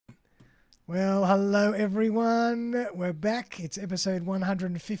Well, hello everyone. We're back. It's episode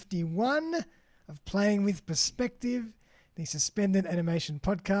 151 of Playing with Perspective, the suspended animation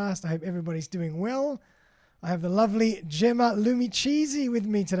podcast. I hope everybody's doing well. I have the lovely Gemma Lumicisi with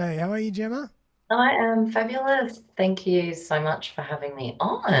me today. How are you, Gemma? I am fabulous. Thank you so much for having me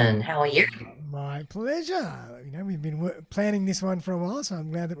on. How are you? My pleasure. We've been planning this one for a while, so I'm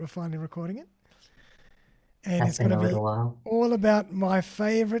glad that we're finally recording it. And Has it's going been to a be little while. all about my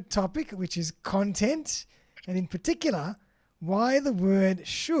favorite topic, which is content, and in particular, why the word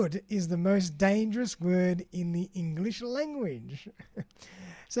should is the most dangerous word in the English language.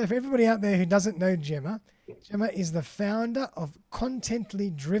 So, for everybody out there who doesn't know Gemma, Gemma is the founder of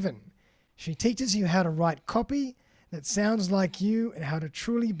Contently Driven. She teaches you how to write copy that sounds like you and how to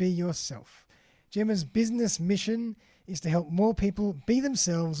truly be yourself. Gemma's business mission is to help more people be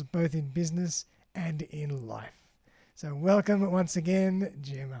themselves both in business and in life. So, welcome once again,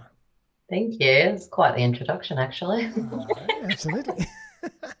 Gemma. Thank you. It's quite the introduction, actually. Absolutely.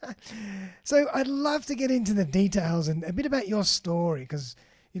 So, I'd love to get into the details and a bit about your story because,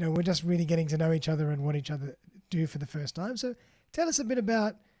 we're just really getting to know each other and what each other do for the first time. So, tell us a bit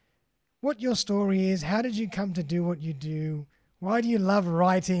about what your story is. How did you come to do what you do? Why do you love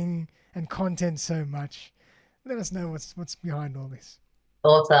writing and content so much? Let us know what's behind all this.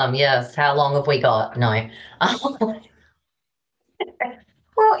 Awesome. Yes. How long have we got? No.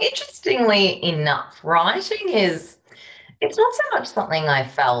 Well, interestingly enough, writing it's not so much something I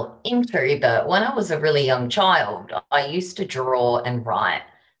fell into, but when I was a really young child, I used to draw and write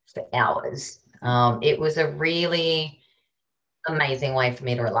for hours. It was a really amazing way for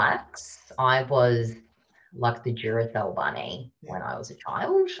me to relax. I was like the Duracell bunny Yeah. when I was a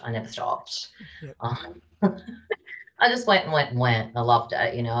child. I never stopped. Yep. Um, I just went and went and went. I loved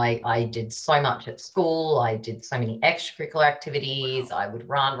it. I did so much at school. I did so many extracurricular activities. Wow. I would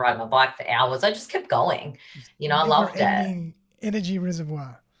ride my bike for hours. I just kept going. Just I never loved it. ending energy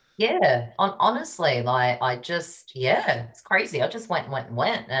reservoir. Yeah, honestly, like yeah, it's crazy. I just went and went and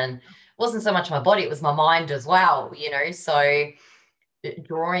went, and it wasn't so much my body; it was my mind as well. So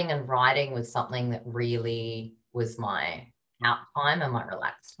drawing and writing was something that really was my out time and my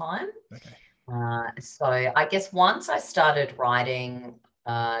relaxed time. Okay. So I guess once I started writing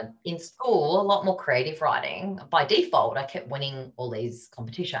in school, a lot more creative writing, by default, I kept winning all these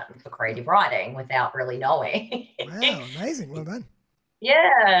competitions for Oh, creative writing without really knowing. wow. Amazing. Well done.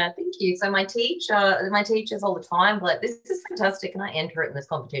 Yeah, thank you. So my teachers all the time were like, this is fantastic. Can I enter it in this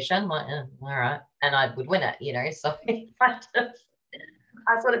competition? I'm like, yeah, all right. And I would win it. So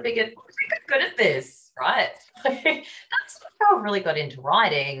I sort of figured, I'm good at this, right? That's how I really got into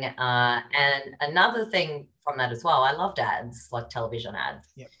writing. And another thing from that as well, I loved ads, like television ads.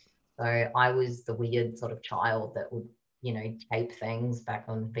 Yep. So I was the weird sort of child that would, tape things back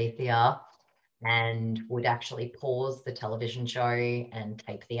on VCR and would actually pause the television show and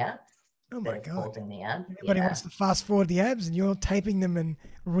tape the ads Oh instead my of God. pausing the ads. Everybody Yeah. wants to fast forward the abs and you're taping them and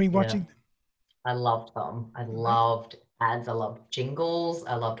Yeah. rewatching them. I loved them. I Amazing. loved ads. I loved jingles.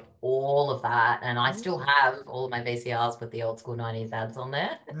 I loved all of that. And I still Awesome. have all of my VCRs with the old school 90s ads on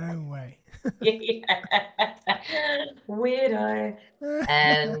there. No way. Yeah. Weirdo.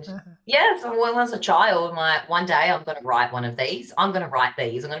 And yeah, so when I was a child, my one day I'm going to write one of these. I'm going to write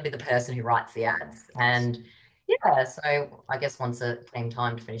these. I'm going to be the person who writes the ads. Nice. And yeah, so I guess once it came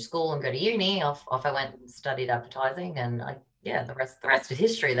time to finish school and go to uni, off I went and studied advertising, and yeah, the rest is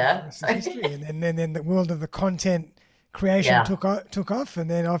history Yeah, the there. rest So is history. And then the world of the content creation yeah, took off and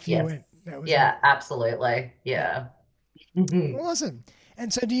then off you yes, went. That was it. yeah, absolutely, Yeah. yeah. Awesome.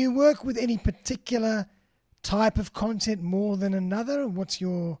 And so do you work with any particular type of content more than another? What's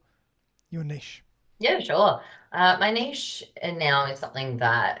your niche? Yeah, sure. My niche now is something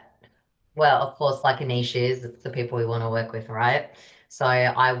that, well, of course, like a niche is, it's the people we want to work with, right? So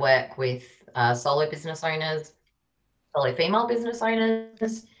I work with solo business owners, solo female business Okay.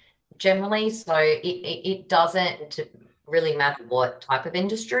 owners generally. So it doesn't really matter what type of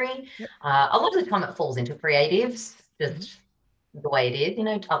industry. Yep. A lot of the time it falls into creatives, Hmm. just the way it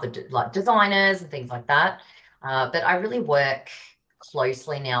is, other like designers and things like that. But I really work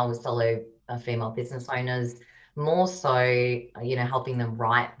closely now with fellow female business owners, more so, helping them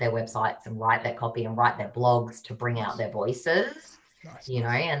write their websites and write their copy and write their blogs to bring out Nice. their voices, Nice.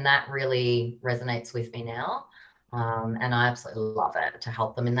 Nice. and that really resonates with me now. And I absolutely love it to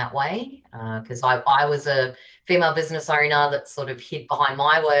help them in that way, because I was a female business owner that sort of hid behind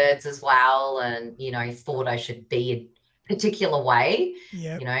my words as well, and thought I should be a particular way.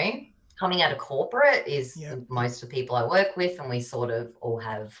 Yep. You know, coming out of corporate is Yep. Yep. most of the people I work with, and we sort of all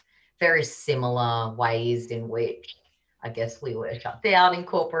have very similar ways in which I guess we were shut down in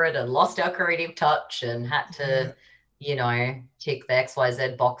corporate and lost our creative touch and had to, tick the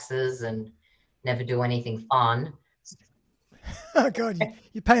XYZ boxes and never do anything fun. Oh God,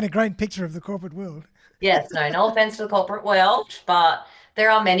 you paint a great picture of the corporate world. Yes, no offense to the corporate world, but there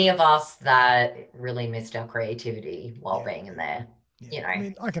are many of us that really missed our creativity while Yeah, being in there, yeah. I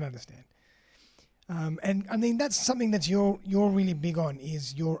mean, I can understand. And I mean, that's something that you're really big on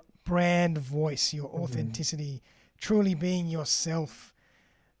is your brand voice, your authenticity, truly being yourself.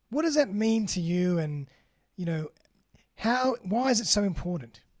 What does that mean to you? And why is it so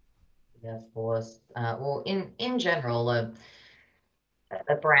important? Yeah, of course. Well, in general, a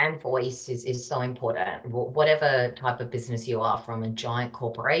brand voice is so important. Whatever type of business you are, from a giant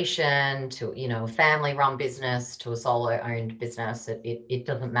corporation to a family-run business to a solo-owned business, it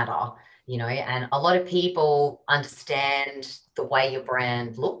doesn't matter. And a lot of people understand the way your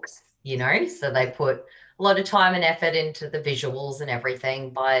brand looks. So they put a lot of time and effort into the visuals and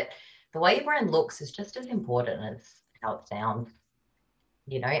everything, but the way your brand looks is just as important as how it sounds.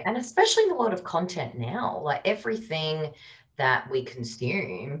 And especially in the world of content now, like everything that we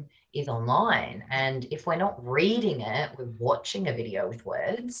consume is online. And if we're not reading it, we're watching a video with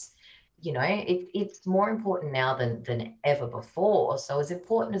words. It's more important now than ever before. So as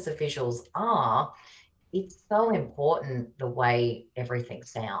important as the visuals are, it's so important the way everything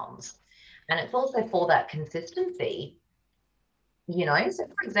sounds. And it's also for that consistency. So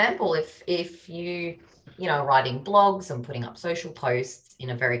for example, if you writing blogs and putting up social posts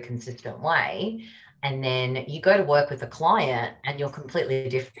in a very consistent way, and then you go to work with a client and you're completely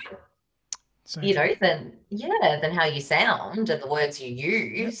different, So than how you sound and the words you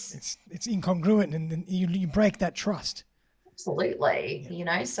yep, use. it's incongruent, and then you break that trust. Absolutely.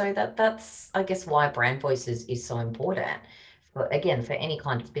 So that's, I guess, why brand voice is so important. But again, for any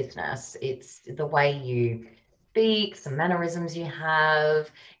kind of business, it's the way you speak, some mannerisms you have.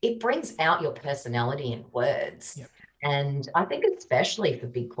 It brings out your personality in words. Yep. And I think especially for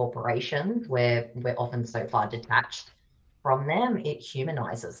big corporations where we're often so far detached from them, it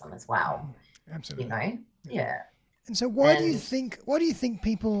humanizes them as well. Absolutely. Yep. Yeah. And so why do you think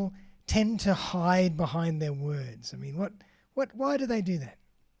people tend to hide behind their words? I mean, why do they do that?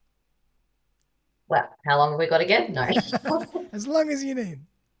 Well, how long have we got to get? No. As long as you need.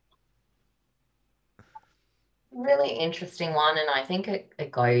 Really interesting one, and I think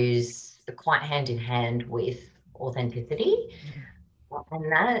it goes quite hand in hand with authenticity.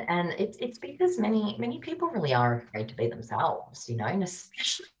 And it's because many people really are afraid to be themselves, and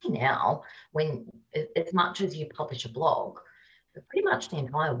especially now when as much as you publish a blog, pretty much the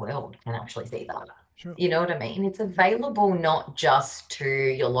entire world can actually see that. Sure. You know what I mean? It's available not just to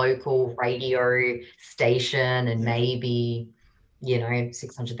your local radio station and maybe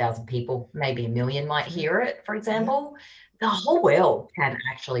 600,000 people, maybe 1 million might hear it, for example. The whole world can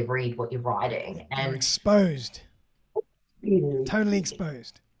actually read what you're writing. You're And exposed. Totally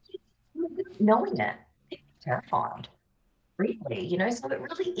exposed. knowing it, it's terrified. Really, so it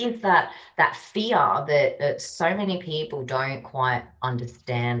really is that fear that so many people don't quite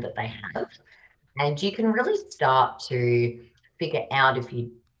understand that they have. And you can really start to figure out if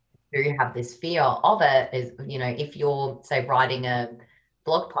you do have this fear of it is, if you're, say, writing a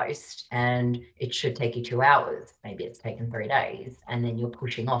blog post and it should take you 2 hours, maybe it's taken 3 days, and then you're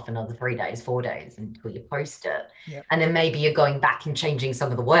pushing off another 3 days, 4 days until you post it. Yep. And then maybe you're going back and changing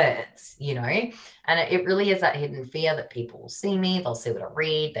some of the words, and it really is that hidden fear that people will see me, they'll see what I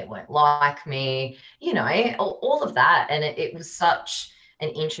read, they won't like me, all of that. And it was such an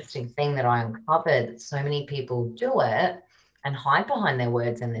interesting thing that I uncovered, that so many people do it and hide behind their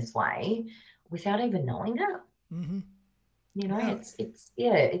words in this way without even knowing it. Mm-hmm.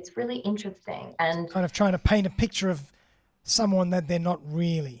 It's really interesting. And kind of trying to paint a picture of someone that they're not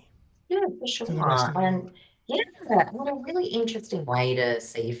really. Yeah, for sure. And a really interesting way to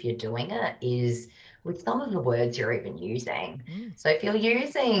see if you're doing it is with some of the words you're even using. So if you're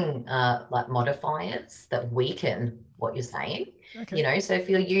using like modifiers that weaken what you're saying, so if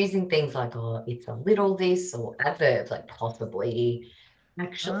you're using things like, oh, it's a little this, or adverbs like possibly,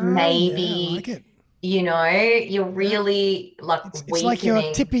 actually, maybe, I like it. You're really like it's weakening. Like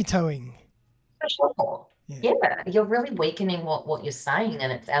you're tippy-toeing. For sure. Yeah, you're really weakening what you're saying,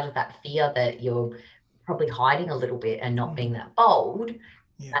 and it's out of that fear that you're probably hiding a little bit and not being that bold.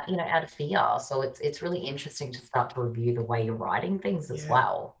 Out of fear. So it's really interesting to start to review the way you're writing things as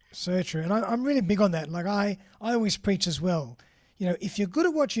well. So true. And I'm really big on that. Like I always preach as well. If you're good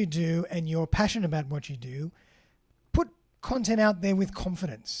at what you do and you're passionate about what you do, put content out there with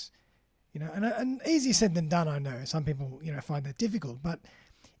confidence. And easier said than done, I know. Some people, find that difficult. But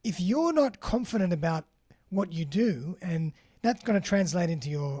if you're not confident about what you do, and that's going to translate into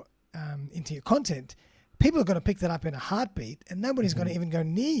your content. People are going to pick that up in a heartbeat, and nobody's going to even go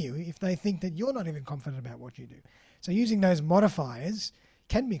near you if they think that you're not even confident about what you do. So using those modifiers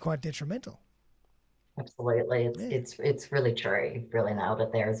can be quite detrimental. Absolutely. It's really true. You've really nailed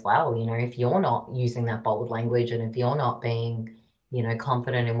it there as well. You know, if you're not using that bold language and if you're not being,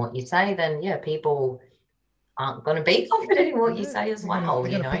 confident in what you say, then yeah, people aren't going to be confident in what you say as well,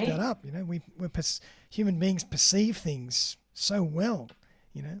 They're gonna pick that up. Human beings perceive things so well.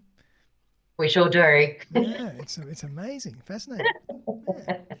 You know. We sure do. Yeah, it's amazing, fascinating.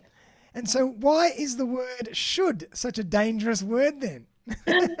 Yeah. And so, why is the word "should" such a dangerous word then?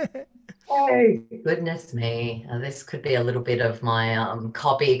 Oh, goodness me. This could be a little bit of my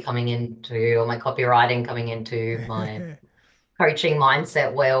copy coming into, or my copywriting coming into my coaching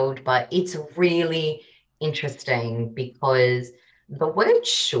mindset world, but it's really interesting because the word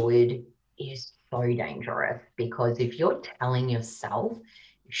should is so dangerous, because if you're telling yourself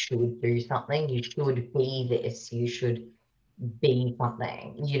you should do something, you should be this, you should be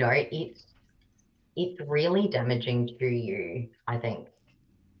something, it's really damaging to you, I think,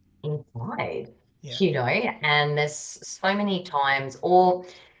 inside, Yeah. and there's so many times, or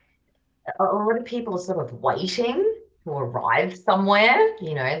a lot of people are sort of waiting to arrive somewhere,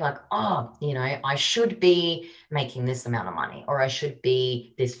 like, oh, I should be making this amount of money, or I should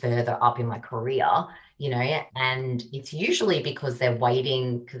be this further up in my career, and it's usually because they're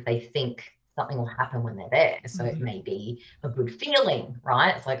waiting because they think something will happen when they're there. So it may be a good feeling,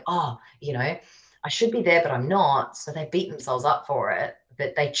 right? It's like, oh, I should be there, but I'm not. So they beat themselves up for it,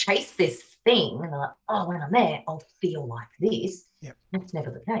 but they chase this thing and they're like, oh, when I'm there, I'll feel like this. Yep. That's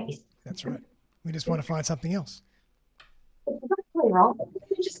never the case. That's right. We just want to find something else. Exactly right.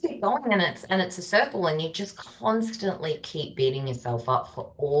 You just keep going, and it's a circle, and you just constantly keep beating yourself up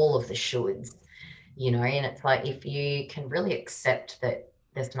for all of the shoulds, and it's like, if you can really accept that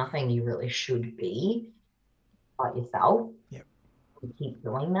there's nothing you really should be like yourself, yep, and keep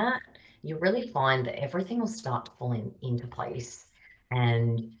doing that, you really find that everything will start to fall into place.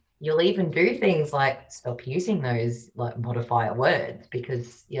 And you'll even do things like stop using those like modifier words,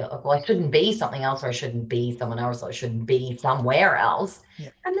 because well, I shouldn't be something else, or I shouldn't be someone else, or I shouldn't be somewhere else.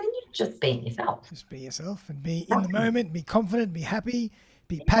 Yep. And then you just be yourself. Just be yourself and be in the moment, be confident, be happy,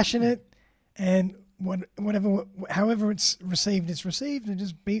 be passionate, and however it's received, and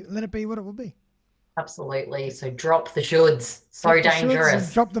just let it be what it will be. Absolutely. So drop the shoulds. So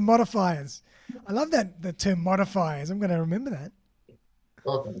dangerous. Drop the modifiers. I love the term modifiers. I'm going to remember that.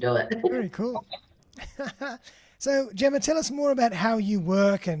 Awesome. Do it. Very cool. So, Gemma, tell us more about how you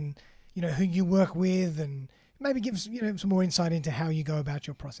work, and who you work with, and maybe give us some more insight into how you go about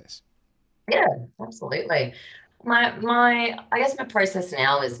your process. Yeah, absolutely. I guess my process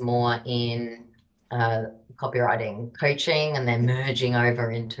now is more in copywriting coaching, and then merging over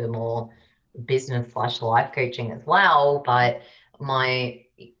into more business/life coaching as well. But my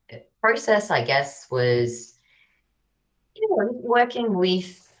process, I guess, was working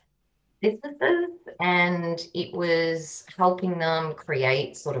with businesses, and it was helping them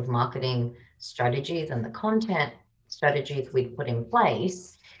create sort of marketing strategies and the content strategies we'd put in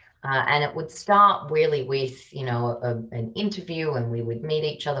place. And it would start really with, an interview, and we would meet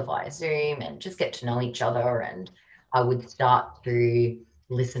each other via Zoom and just get to know each other. And I would start to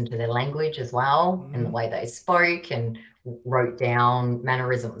listen to their language as well, and the way they spoke, and wrote down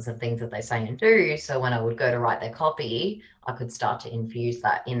mannerisms and things that they say and do. So when I would go to write their copy, I could start to infuse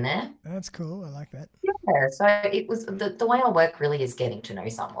that in there. That's cool. I like that. Yeah. So it was the way I work really is getting to know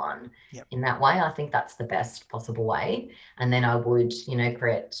someone. Yep. In that way. I think that's the best possible way. And then I would,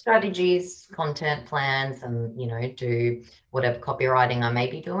 create strategies, content plans, and, do whatever copywriting I may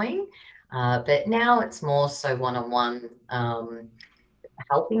be doing. But now it's more so one-on-one,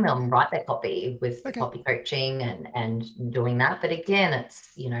 helping them write their copy with copy coaching and doing that. But again,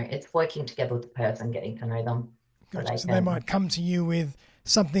 it's working together with the person, getting to know them. Gotcha. So they might come to you with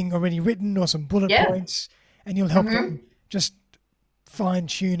something already written or some bullet points, and you'll help them just fine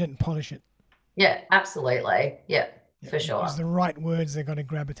tune it and polish it. Yeah, absolutely. Yeah, for sure. Use the right words, they're going to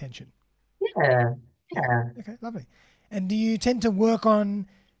grab attention. Yeah. Okay, lovely. And do you tend to work on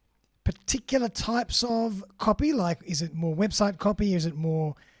particular types of copy? Like, is it more website copy? Is it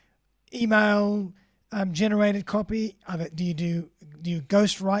more email generated copy? Do you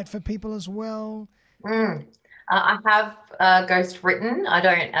ghost write for people as well? I have ghost written. I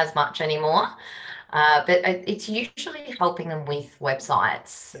don't as much anymore. But it's usually helping them with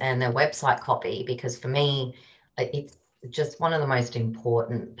websites and their website copy, because for me, it's just one of the most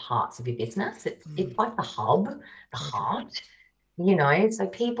important parts of your business. It's like the hub, the heart. So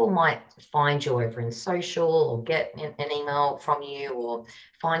people might find you over in social or get an email from you or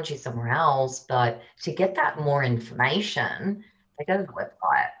find you somewhere else. But to get that more information, they go to the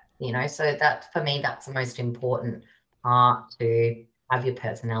website. So that for me, that's the most important part, to have your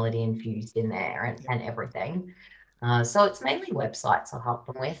personality infused in there Yep. and everything. So it's mainly websites I help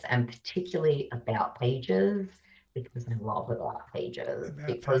them with, and particularly about pages, because I love about pages, About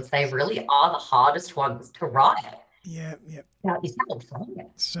because they pages. really are the hardest ones to write Yeah, yep. about yourself.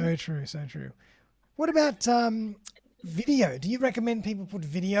 So true, so true. What about video? Do you recommend people put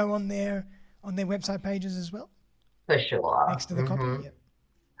video on their website pages as well, For sure. next to the copy? Yep.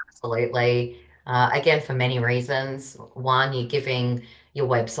 Absolutely. Again, for many reasons. One, you're giving your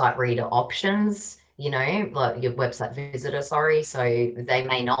website reader options, like your website visitor, sorry. So they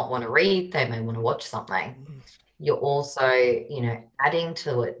may not want to read, they may want to watch something. Mhm. You're also, adding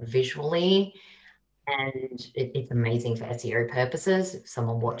to it visually, and it's amazing for SEO purposes. If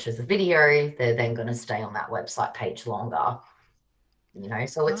someone Right. watches a video, they're then going to stay on that website page longer.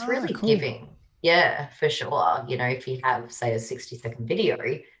 So it's Ah, really cool. giving. Yeah, for sure. If you have, say, a 60-second video,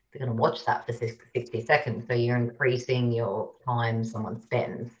 they're going to watch that for 60 seconds. So you're increasing your time someone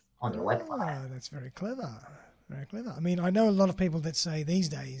spends on your website. Ah, that's very clever. Very clever. I mean, I know a lot of people that say these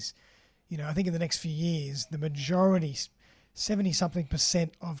days, I think in the next few years, the majority, 70 something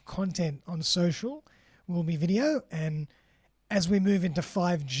percent of content on social will be video. And as we move into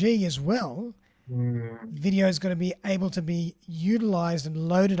 5G as well, Mm, video is going to be able to be utilized and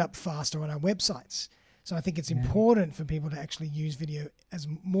loaded up faster on our websites. So I think it's yeah. important for people to actually use video as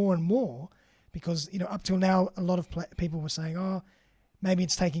more and more, because up till now a lot of people were saying, oh, maybe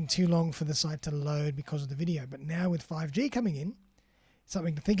it's taking too long for the site to load because of the video. But now with 5G coming in,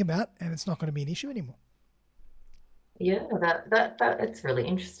 something to think about, and it's not going to be an issue anymore. Yeah, that it's really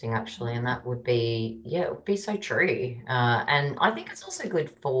interesting actually, and that would be, yeah, it would be so true. And I think it's also good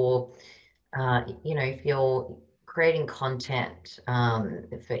for, if you're creating content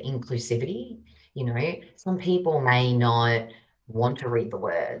for inclusivity. Some people may not want to read the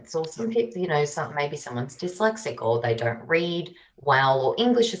words, or some Yep. people, maybe someone's dyslexic, or they don't read well, or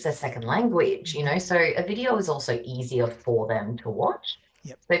English is their second language. Hmm. So a video is also easier for them to watch.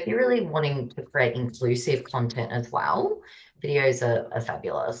 Yep. So if you're really wanting to create inclusive content as well, videos are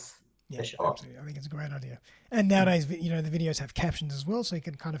fabulous Yeah, for sure. absolutely. I think it's a great idea. And nowadays, the videos have captions as well, so you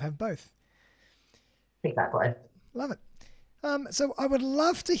can kind of have both. Exactly. Love it. So I would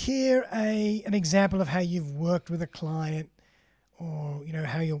love to hear an example of how you've worked with a client, or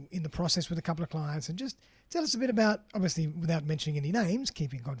how you're in the process with a couple of clients, and just tell us a bit about, obviously without mentioning any names,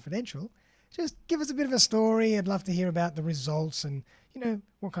 keeping confidential. Just give us a bit of a story. I'd love to hear about the results and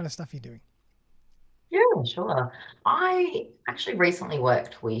what kind of stuff you're doing. Yeah, sure. I actually recently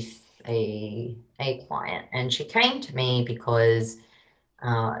worked with a client, and she came to me because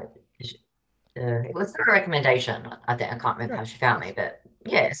uh, sh it was a recommendation. I think I can't remember Great, how she found me, nice. but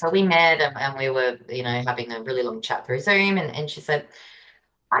yeah. So we met, and we were, having a really long chat through Zoom, and she said,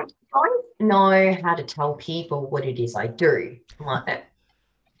 "I don't know how to tell people what it is I do." I'm like,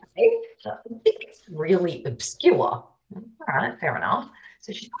 "Okay, so I think it's really obscure." All right, fair enough.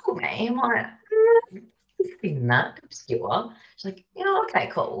 So she told me, I'm like, it's been that obscure. She's like, okay,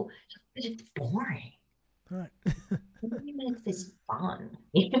 cool. She's like, but it's boring. All right. How do you make this fun?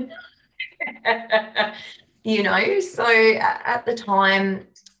 So at the time,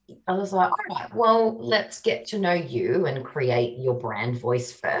 I was like, all right, well, let's get to know you and create your brand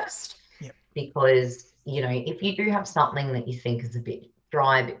voice first. Yep. Because, if you do have something that you think is a bit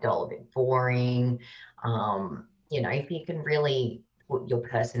dry, a bit dull, a bit boring, if you can really put your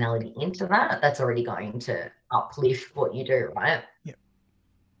personality into that, that's already going to uplift what you do, right? Yep.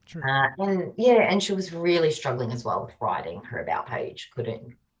 True. And yeah, and she was really struggling as well with writing her about page.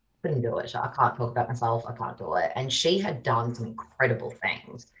 Couldn't do it. I can't talk about myself. I can't do it. And she had done some incredible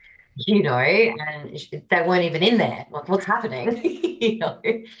things, and they weren't even in there. Like, what's happening?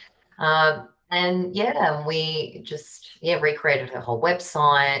 And yeah, we just, yeah, recreated her whole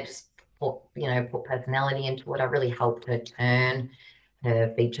website, just put personality into it. I really helped her turn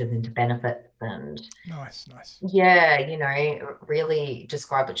her features into benefits, and Nice, nice. yeah, really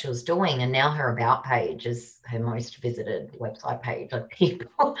describe what she was doing. And now her about page is her most visited website page. Like,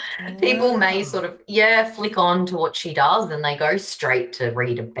 people may Wow. sort of, yeah, flick on to what she does, and they go straight to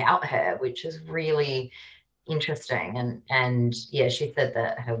read about her, which is really interesting. And yeah, she said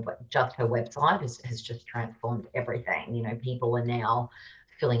that her website has just transformed everything. People are now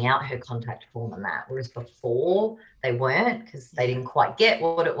filling out her contact form and that, whereas before they weren't, because they Yeah. didn't quite get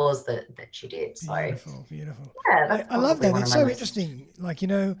what it was that she did. So Beautiful, beautiful. yeah, I, that's I love probably that. one of That's my so most. interesting. Like,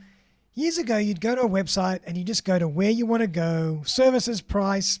 Years ago, you'd go to a website and you just go to where you want to go, services,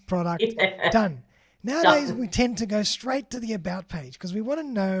 price, product, Yeah. done. Nowadays, we Done. tend to go straight to the about page because we want to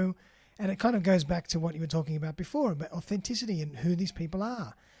know, and it kind of goes back to what you were talking about before about authenticity and who these people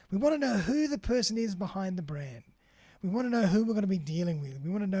are. We want to know who the person is behind the brand. We want to know who we're going to be dealing with. We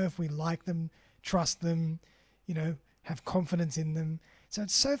want to know if we like them, trust them, have confidence in them. So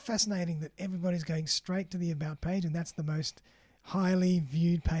it's so fascinating that everybody's going straight to the about page, and that's the most highly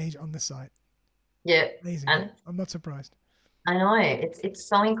viewed page on the site. Yeah. Amazing. And I'm not surprised. I know it's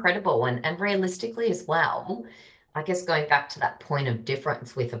so incredible, and realistically as well, I guess going back to that point of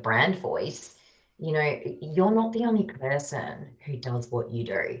difference with a brand voice, you're not the only person who does what you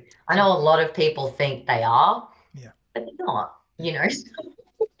do. I know a lot of people think they are, Yeah. but they're not, Yeah.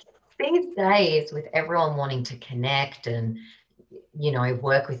 These days with everyone wanting to connect and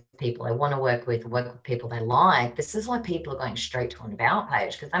work with people they want to work with people they like, this is why people are going straight to an about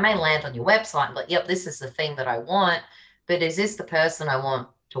page, because they may land on your website and be like, yep, this is the thing that I want, but is this the person I want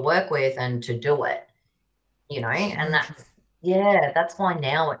to work with and to do it? So And true. that's why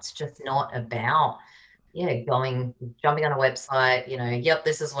now it's just not about jumping on a website, yep,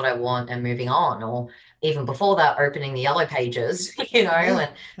 this is what I want, and moving on. Or even before that, opening the yellow pages, Yeah. and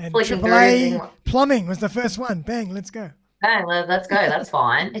And flicking through and being AAA like, plumbing was the first one. Bang, let's go. "Hey, let's go, that's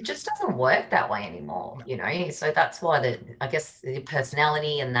fine." It just doesn't work that way anymore, No. So that's why I guess the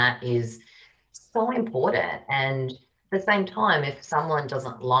personality and that is so important. And at the same time, if someone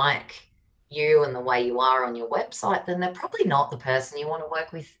doesn't like you and the way you are on your website, then they're probably not the person you want to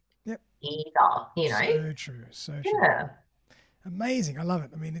work with Yep. either. So true. So true. Yeah. Amazing. I love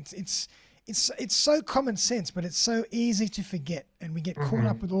it. I mean, it's so common sense, but it's so easy to forget, and we get caught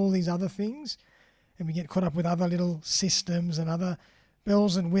up Hmm. with all these other things, and we get caught up with other little systems and other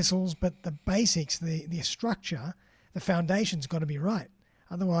bells and whistles. But the basics, the structure, the foundation's got to be right.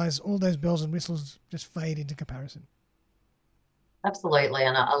 Otherwise, all those bells and whistles just fade into comparison. Absolutely.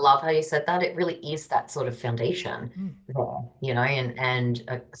 And I love how you said that. It really is that sort of foundation Mm. there, and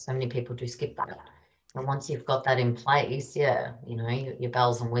so many people do skip that. And once you've got that in place, yeah, your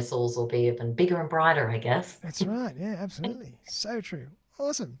bells and whistles will be even bigger and brighter, I guess. That's right. Yeah, absolutely. So true.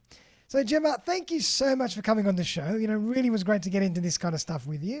 Awesome. So, Gemma, thank you so much for coming on the show. Really was great to get into this kind of stuff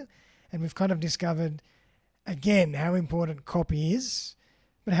with you. And we've kind of discovered, again, how important copy is,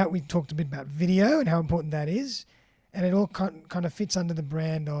 but how we talked a bit about video and how important that is. And it all kind of fits under the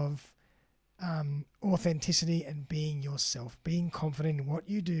brand of authenticity and being yourself, being confident in what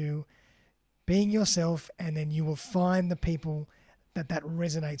you do, being yourself, and then you will find the people that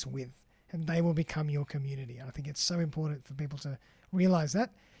resonates with, and they will become your community. And I think it's so important for people to realize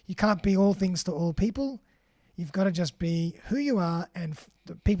that you can't be all things to all people. You've got to just be who you are, and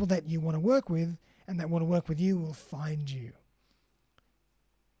the people that you want to work with and that want to work with you will find you.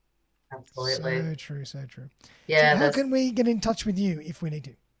 Absolutely. So true, so true. So Yeah, how can we get in touch with you if we need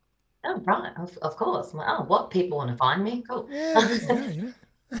to? oh, right, of course. I'm like, oh, what, people want to find me? Cool. Yeah, there you go.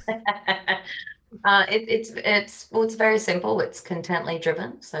 It's very simple. It's Contently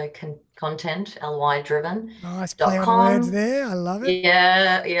driven. So content, ly driven Nice play dot on words com. there. I love it.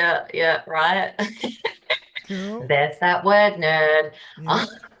 Yeah, right. Cool. There's that word, nerd. Yeah.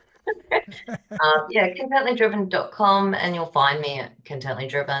 Yeah, contentlydriven.com, and you'll find me at Contently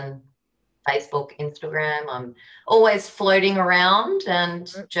Driven, Facebook, Instagram. I'm always floating around,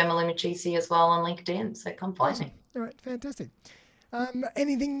 and Gemma Limachisi as well on LinkedIn. So come find Awesome. me. All right, fantastic.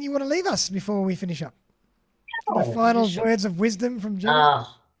 Anything you want to leave us before we finish up? Any Oh, final sure. words of wisdom from Gemma?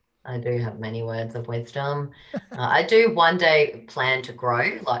 Oh, I do have many words of wisdom. I do one day plan to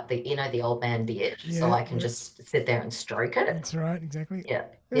grow like the old man beard, so Yeah, I can just sit there and stroke it. that's right, exactly. Yeah.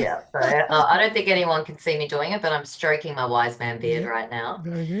 So I don't think anyone can see me doing it, but I'm stroking my wise man beard Yep, right now.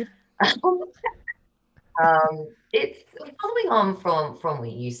 very good. It's following on from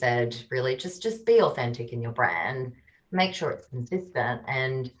what you said, really, just be authentic in your brand, make sure it's consistent.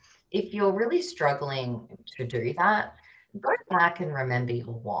 And if you're really struggling to do that, go back and remember your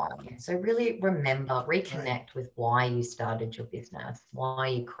why. So really remember, Right. reconnect with why you started your business, why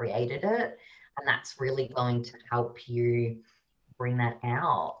you created it. And that's really going to help you bring that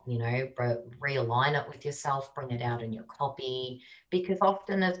out, realign it with yourself, bring it out in your copy. Because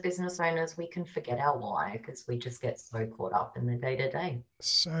often as business owners, we can forget our why because we just get so caught up in the day to day.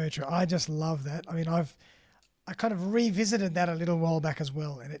 So true. I just love that. I mean, I kind of revisited that a little while back as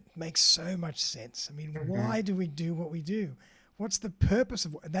well, and it makes so much sense. I mean, Mm-hmm. why do we do what we do? What's the purpose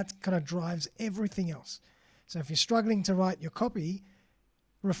of that? Kind of drives everything else. So if you're struggling to write your copy,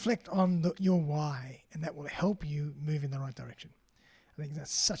 reflect on your why, and that will help you move in the right direction. I think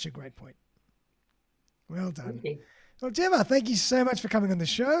that's such a great point. Well done. Well, Gemma, thank you so much for coming on the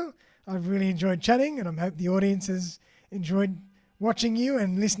show. I've really enjoyed chatting, and I hope the audience has enjoyed watching you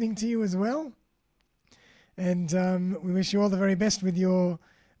and listening to you as well. And we wish you all the very best with your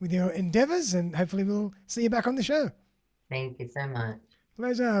endeavours, and hopefully we'll see you back on the show. Thank you so much.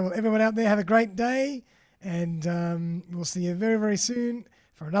 Pleasure. Well, everyone out there, have a great day, and we'll see you very, very soon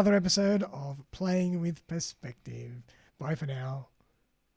for another episode of Playing with Perspective. Bye for now.